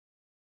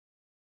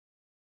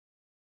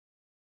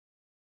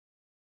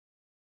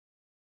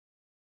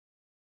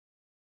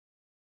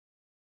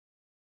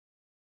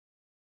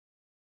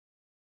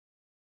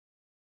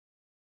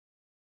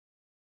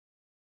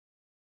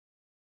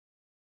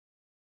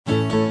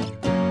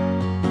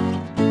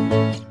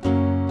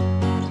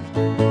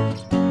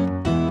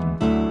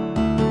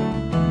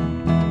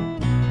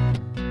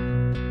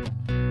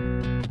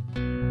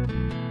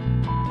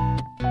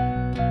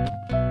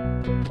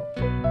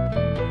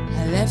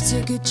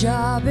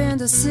job in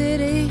the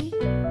city,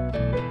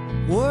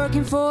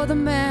 working for the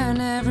man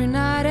every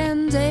night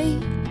and day.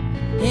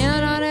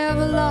 And I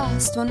never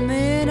lost 1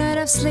 minute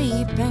of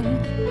sleeping,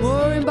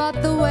 worrying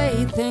about the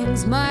way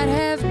things might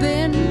have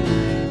been.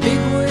 Big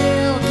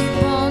wheel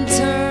keep on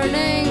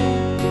turning,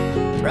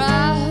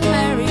 proud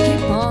Mary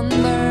keep on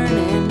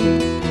burning.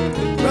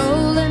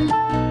 Rolling,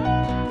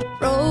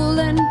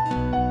 rolling,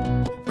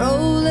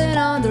 rolling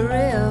on the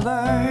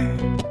river.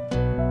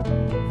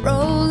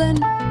 Rolling,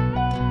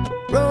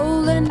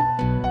 rolling,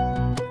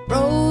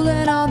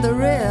 rolling on the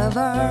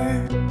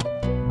river.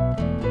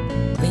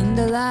 Cleaned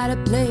a lot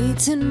of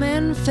plates in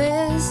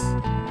Memphis,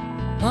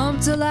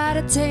 pumped a lot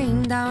of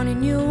tang down in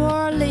New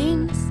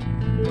Orleans.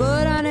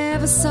 But I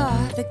never saw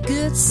the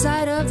good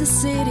side of the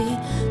city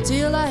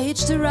till I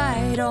hitched a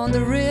ride on the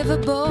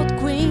riverboat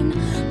Queen.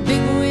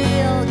 Big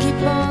wheel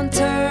keep on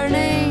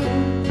turning,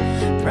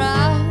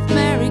 proud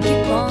Mary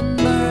keep on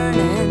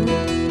burning.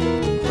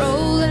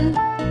 Rolling,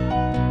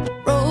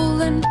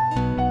 rolling,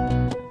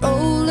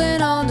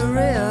 rolling on the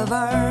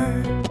river.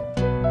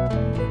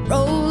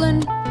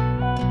 Rolling,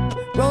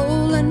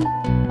 rolling,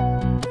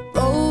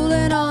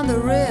 rolling on the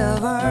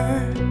river.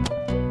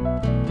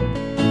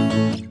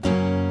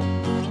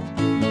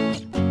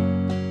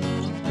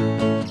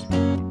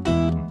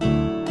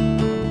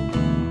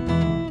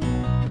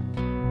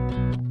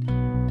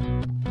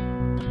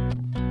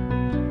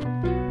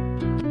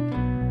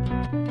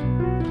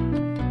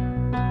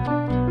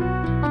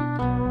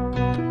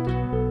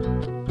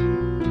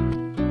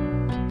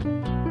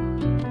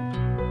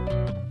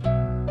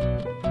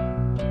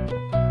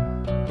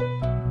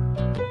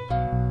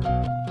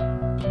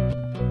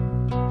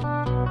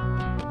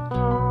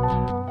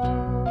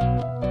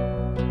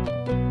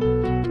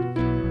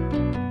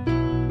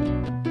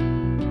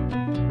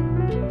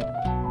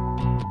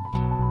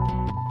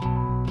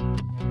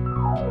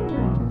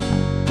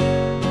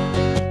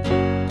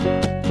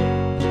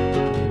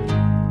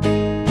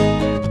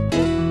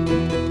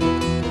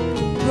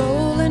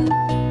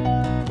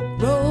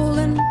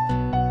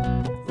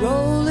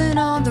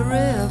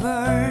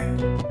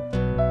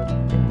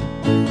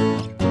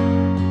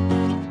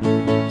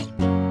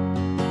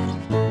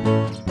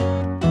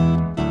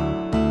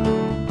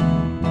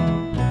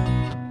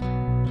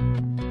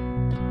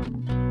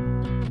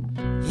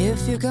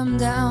 If you come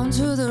down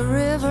to the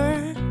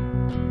river,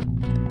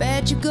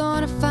 bet you're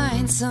gonna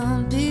find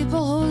some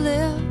people who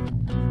live.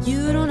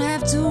 You don't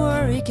have to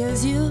worry,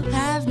 cause you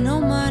have no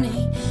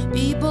money.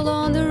 People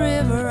on the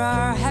river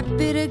are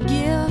happy to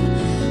give.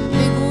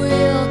 Big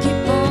wheel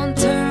keep on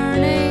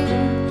turning,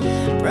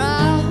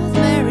 proud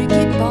Mary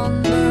keep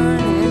on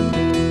burning.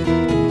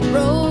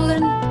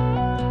 Rolling,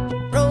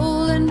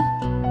 rolling,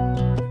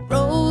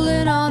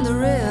 rolling on the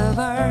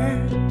river.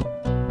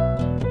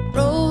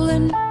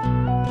 Rolling,